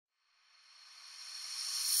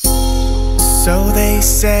So they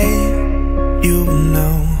say you will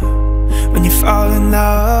know when you fall in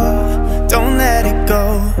love, don't let it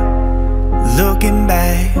go. Looking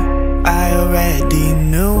back, I already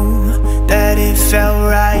knew that it felt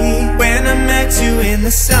right. When I met you in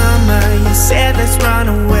the summer, you said let's run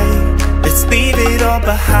away. Let's leave it all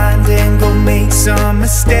behind and go make some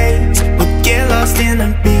mistakes. We'll get lost in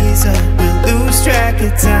Ibiza, we'll lose track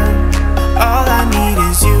of time. All I need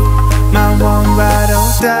is you, my one ride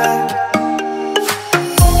or die.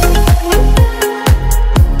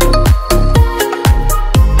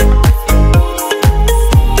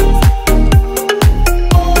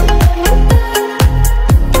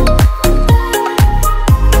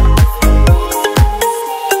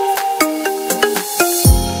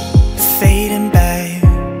 Fading back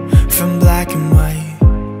from black and white,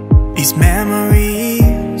 these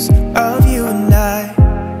memories of you and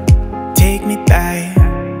I take me back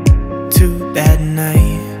to that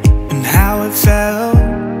night and how it felt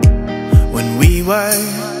when we were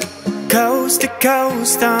coast to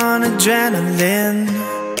coast on adrenaline,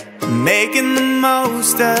 making the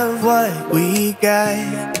most of what we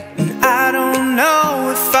got. And I don't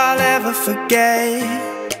know if I'll ever forget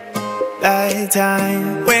that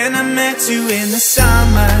time when I met you in the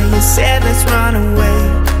summer. You said let's run away,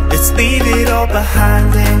 let's leave it all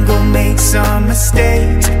behind and go make some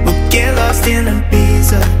mistakes. We'll get lost in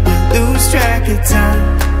Ibiza, we'll lose track of time.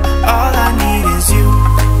 All I need is you,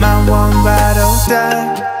 my one ride or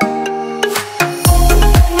die.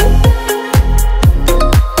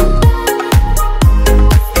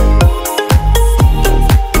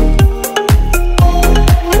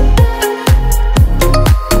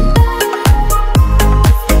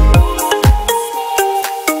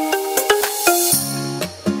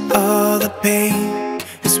 All the pain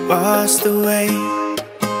is washed away.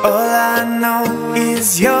 All I know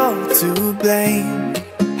is you're to blame.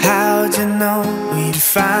 How'd you know we'd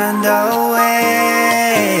find our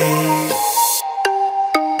way?